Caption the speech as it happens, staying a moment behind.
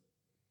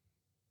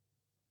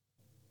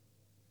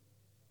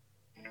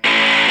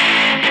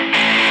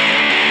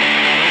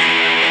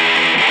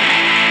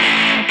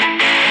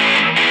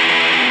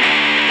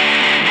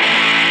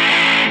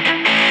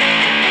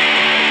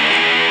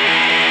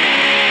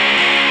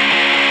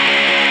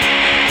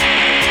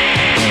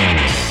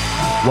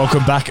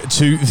Welcome back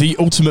to the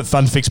Ultimate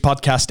Fan Fix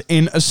podcast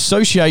in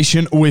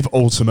association with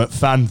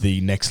UltimateFan, the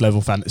next level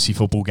fantasy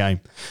football game.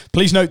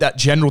 Please note that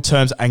general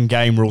terms and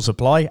game rules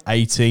apply,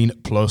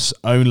 18 plus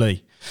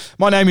only.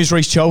 My name is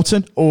Reece,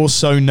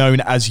 also known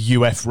as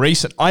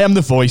Reece, and I am the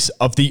voice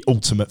of the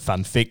Ultimate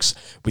Fan Fix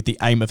with the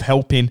aim of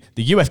helping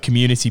the UF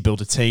community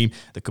build a team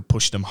that could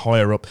push them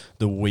higher up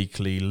the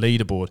weekly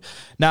leaderboard.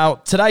 Now,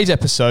 today's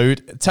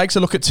episode takes a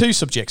look at two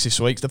subjects this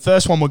week. The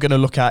first one we're going to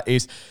look at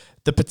is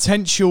the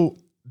potential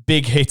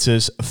big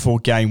hitters for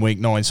game week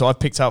 9. So I've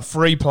picked out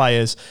 3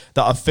 players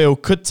that I feel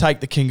could take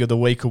the King of the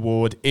Week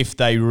award if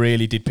they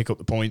really did pick up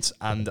the points,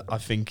 and I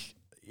think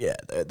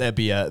there'd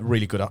be a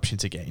really good option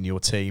to get in your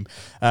team.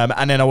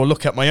 And then I will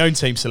look at my own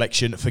team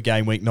selection for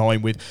game week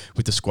 9 with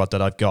the squad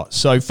that I've got.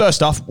 So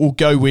first off, we'll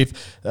go with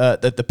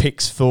the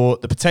picks for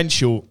the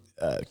potential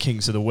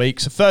Kings of the Week.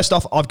 So first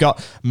off, I've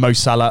got Mo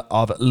Salah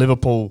of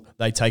Liverpool.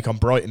 They take on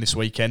Brighton this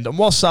weekend. And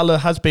while Salah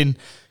has been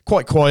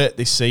quite quiet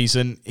this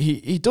season,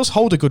 he does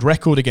hold a good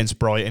record against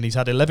Brighton. He's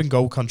had 11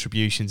 goal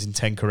contributions in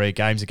 10 career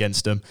games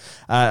against them.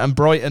 And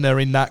Brighton are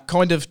in that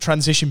kind of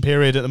transition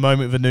period at the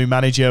moment with a new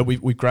manager,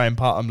 with Graham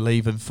Potter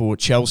leaving for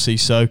Chelsea.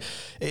 So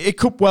it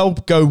could well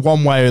go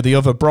one way or the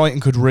other. Brighton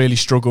could really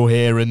struggle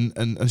here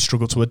and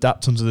struggle to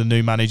adapt under the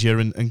new manager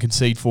and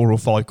concede 4 or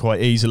 5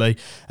 quite easily.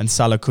 And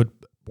Salah could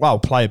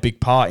play a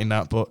big part in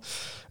that, but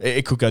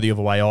it could go the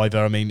other way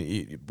either. I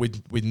mean,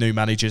 with new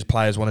managers,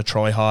 players want to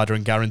try harder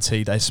and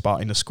guarantee their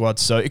spot in the squad.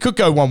 So it could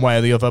go one way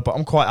or the other, but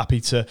I'm quite happy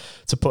to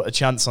put a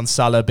chance on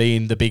Salah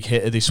being the big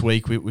hitter this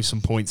week with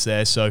some points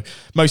there. So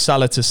Mo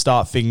Salah to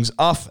start things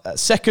off.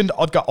 Second,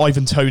 I've got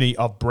Ivan Toney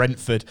of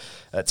Brentford.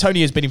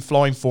 Toney has been in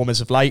flying form as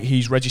of late.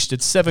 He's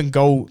registered 7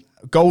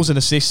 goals and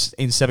assists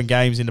in 7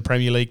 games in the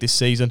Premier League this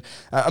season.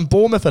 And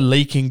Bournemouth are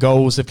leaking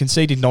goals. They've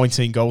conceded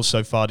 19 goals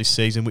so far this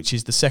season, which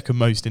is the second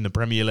most in the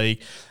Premier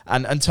League.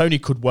 And Toney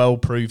could well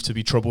prove to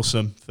be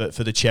troublesome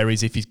for the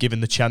Cherries if he's given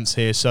the chance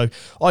here. So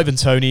Ivan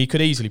Toney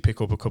could easily pick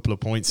up a couple of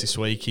points this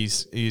week.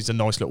 He's a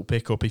nice little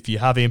pickup if you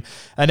have him.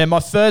 And then my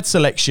third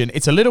selection,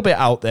 it's a little bit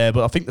out there,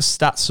 but I think the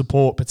stats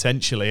support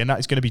potentially, and that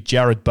is going to be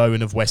Jared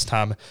Bowen of West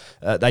Ham.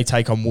 They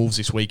take on Wolves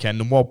this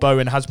weekend. And while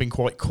Bowen has been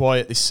quite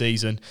quiet this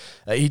season,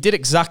 he did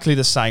exactly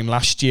the same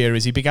last year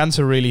as he began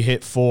to really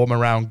hit form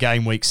around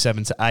game week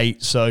 7 to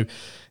 8. So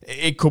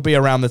it could be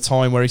around the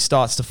time where he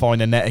starts to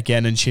find a net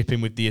again and chip in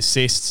with the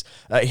assists.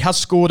 He has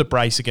scored a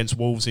brace against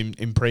Wolves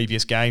in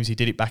previous games. He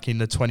did it back in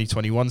the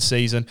 2021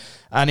 season,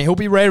 and he'll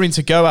be raring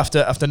to go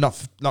after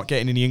not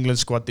getting in the England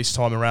squad this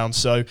time around.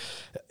 So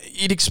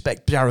you'd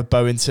expect Jared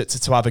Bowen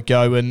to have a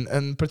go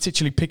and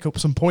particularly pick up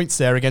some points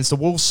there against the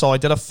Wolves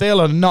side that I feel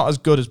are not as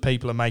good as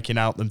people are making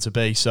out them to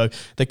be. So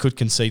they could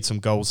concede some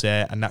goals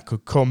there, and that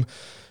could come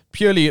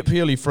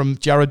purely from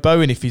Jared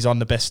Bowen if he's on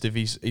the best of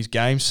his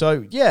game.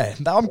 So, yeah,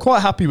 I'm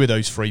quite happy with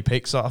those 3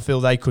 picks. I feel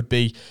they could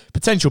be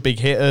potential big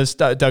hitters.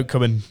 Don't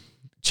come and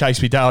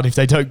chase me down if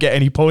they don't get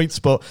any points,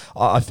 but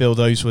I feel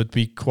those would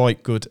be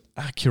quite good,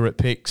 accurate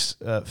picks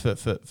for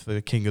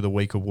the King of the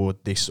Week award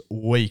this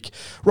week.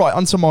 Right,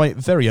 onto my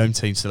very own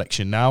team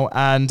selection now,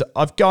 and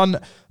I've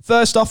gone,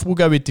 first off, we'll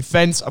go with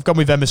defence. I've gone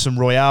with Emerson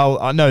Royale.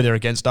 I know they're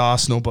against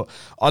Arsenal, but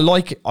I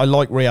like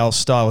Royale's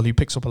style. He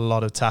picks up a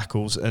lot of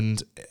tackles,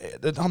 and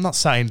I'm not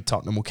saying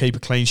Tottenham will keep a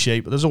clean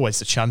sheet, but there's always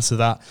the chance of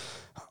that.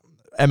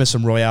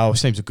 Emerson Royale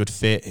seems a good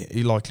fit.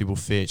 He likely will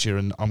feature,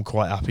 and I'm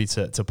quite happy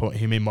to put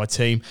him in my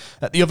team.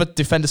 The other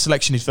defender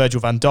selection is Virgil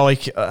van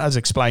Dijk. As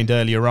explained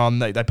earlier on,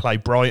 they play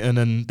Brighton,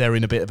 and they're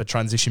in a bit of a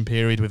transition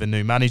period with a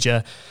new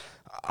manager.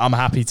 I'm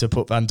happy to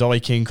put Van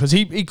Dijk in because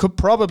he could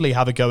probably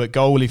have a go at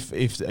goal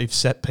if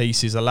set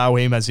pieces allow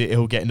him, as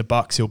he'll get in the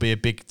box. He'll be a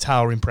big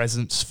towering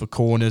presence for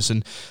corners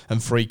and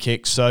free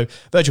kicks. So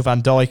Virgil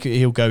van Dijk,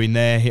 he'll go in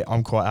there.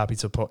 I'm quite happy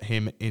to put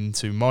him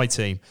into my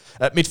team.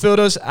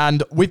 Midfielders,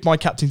 and with my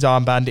captain's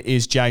armband,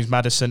 is James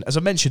Maddison. As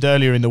I mentioned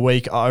earlier in the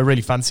week, I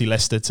really fancy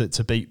Leicester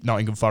to beat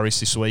Nottingham Forest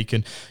this week,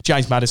 and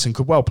James Maddison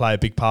could well play a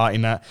big part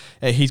in that.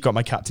 He's got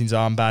my captain's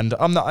armband.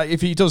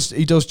 If he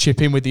does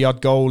chip in with the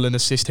odd goal and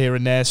assist here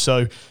and there,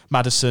 so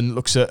Maddison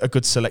looks a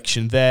good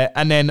selection there.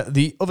 And then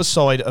the other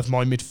side of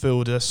my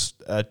midfielders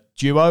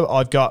duo,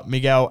 I've got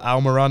Miguel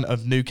Almiron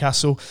of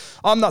Newcastle.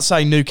 I'm not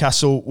saying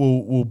Newcastle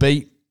will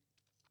beat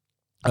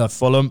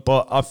Fulham,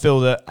 but I feel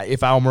that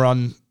if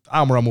Almiron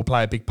will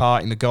play a big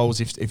part in the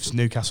goals if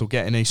Newcastle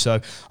get any, so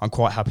I'm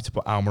quite happy to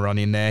put Almiron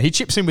in there. He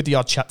chips in with the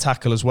odd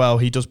tackle as well.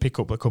 He does pick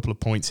up a couple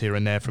of points here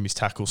and there from his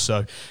tackles,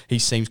 so he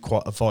seems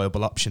quite a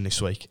viable option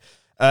this week.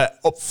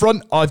 Up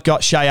front, I've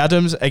got Shea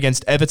Adams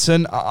against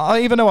Everton.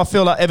 Even though I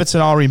feel like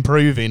Everton are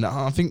improving,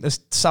 I think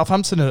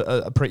Southampton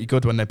are pretty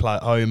good when they play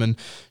at home. And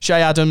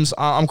Shea Adams,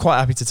 I'm quite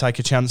happy to take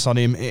a chance on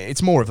him.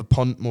 It's more of a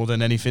punt more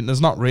than anything.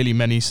 There's not really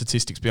many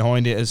statistics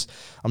behind it, as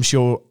I'm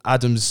sure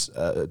Adams'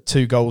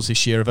 2 goals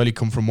this year have only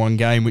come from 1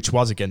 game, which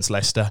was against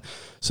Leicester.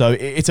 So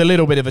it's a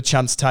little bit of a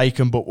chance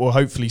taken, but we'll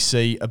hopefully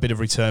see a bit of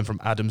return from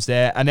Adams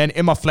there. And then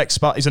in my flex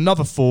spot is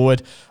another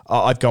forward.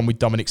 I've gone with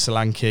Dominic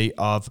Solanke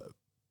of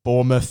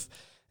Bournemouth.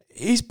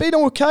 he's been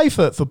okay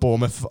for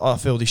Bournemouth, I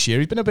feel, this year.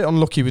 He's been a bit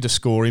unlucky with the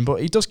scoring,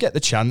 but he does get the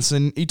chance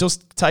and he does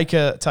take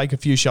a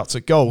few shots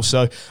at goal.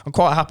 So I'm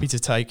quite happy to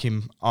take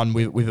him on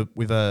with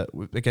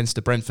against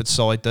the Brentford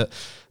side that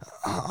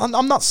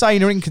I'm not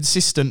saying are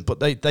inconsistent, but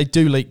they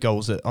do leak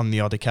goals on the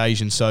odd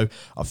occasion. So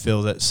I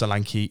feel that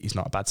Solanke is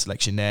not a bad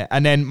selection there.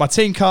 And then my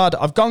team card,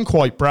 I've gone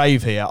quite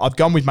brave here. I've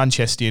gone with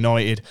Manchester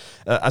United,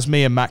 as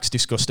me and Max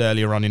discussed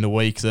earlier on in the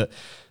week, that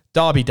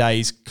derby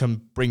days can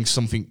bring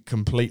something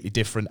completely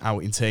different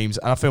out in teams.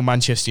 And I feel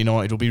Manchester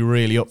United will be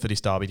really up for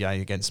this derby day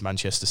against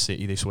Manchester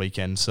City this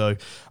weekend. So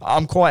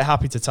I'm quite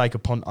happy to take a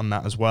punt on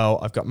that as well.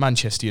 I've got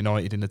Manchester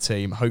United in the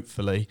team.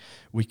 Hopefully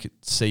we could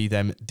see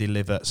them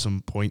deliver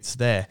some points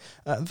there.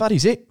 That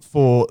is it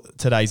for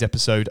today's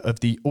episode of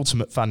the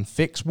Ultimate Fan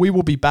Fix. We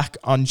will be back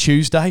on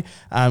Tuesday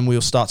and we'll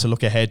start to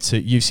look ahead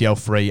to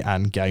UCL 3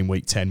 and Game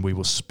Week 10. We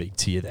will speak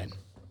to you then.